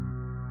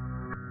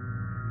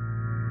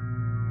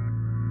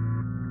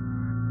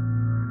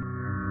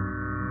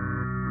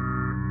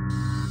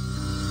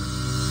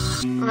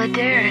Big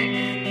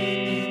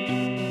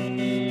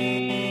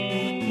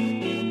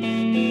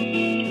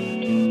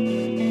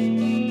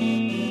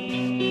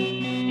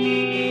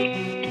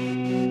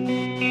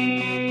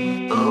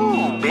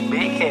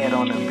head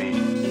on the beat.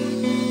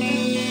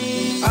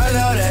 I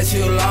know that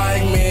you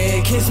like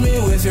me. Kiss me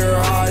with your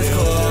eyes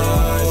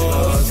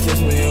closed. Kiss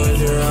me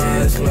with your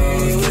eyes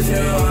closed.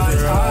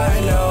 I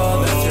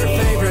know that's your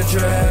favorite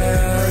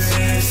dress.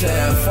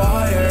 Set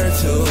fire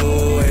to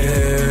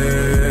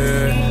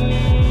it.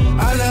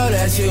 I know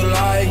that you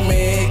like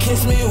me.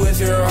 Kiss me with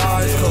your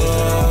eyes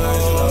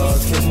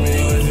closed. Kiss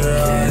me with your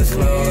eyes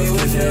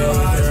closed.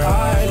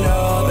 I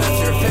know that's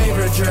your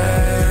favorite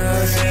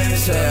dress.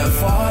 Set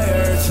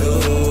fire to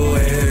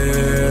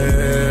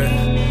it.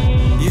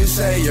 You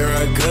say you're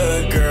a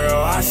good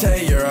girl, I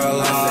say you're a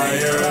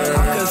liar.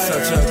 I'm just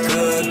such a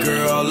good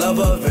girl, love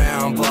a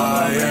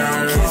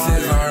vampire.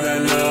 Kisses aren't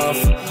enough,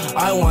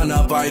 I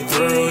wanna bite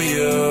through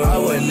you. I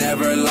would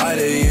never lie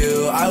to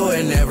you, I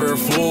would never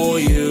fool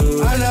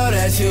you. I know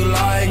that you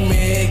like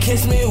me,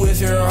 kiss me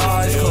with your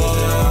eyes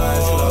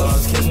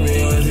closed. Kiss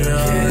me with your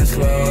eyes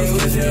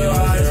closed.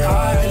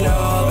 I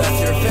know that's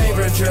your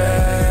favorite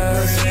dress.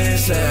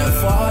 Set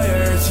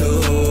fire to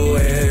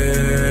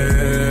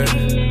it.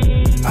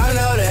 I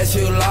know that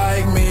you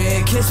like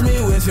me. Kiss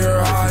me with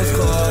your eyes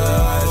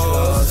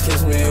closed.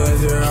 Kiss me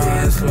with your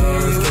eyes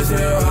closed.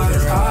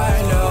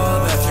 I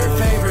know that's your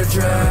favorite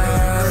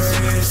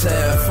dress.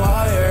 Set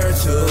fire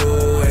to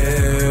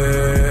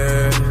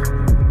it.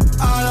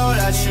 I know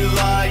that you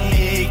like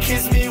me.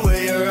 Kiss me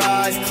with your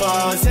eyes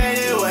closed. Hate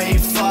it when you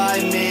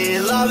find me.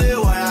 Love it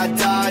when I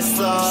die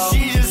slow.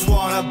 She just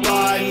wanna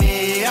bite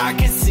me. I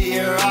can see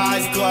her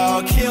eyes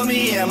glow. Kill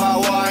me in my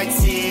white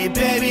tee.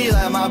 Baby,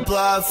 let my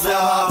blood flow.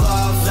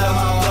 Let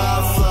my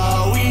blood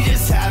flow. We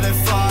just having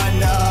fun,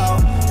 no.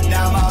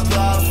 Now my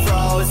blood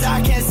froze.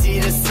 I can't see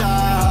the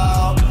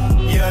sun.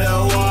 You're the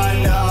one,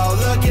 no.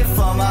 Looking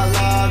for my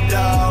love,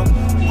 though.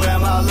 Where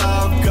my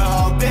love go?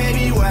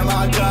 Baby, where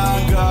my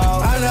gun go?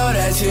 I know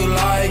that you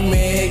like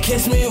me.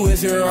 Kiss me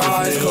with your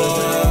eyes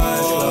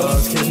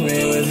closed. Kiss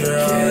me with your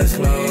eyes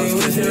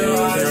closed.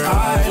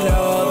 I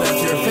know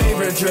that's your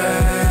favorite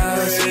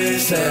dress.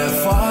 Set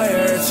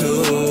fire to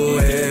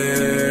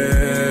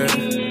it.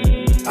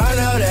 I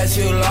know that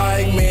you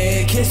like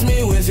me. Kiss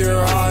me with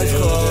your eyes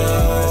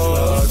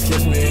closed.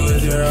 Kiss me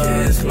with your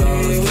eyes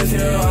closed.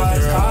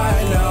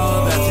 I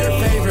know that's your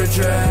favorite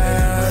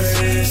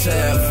dress.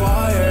 Set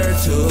fire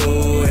to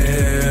it.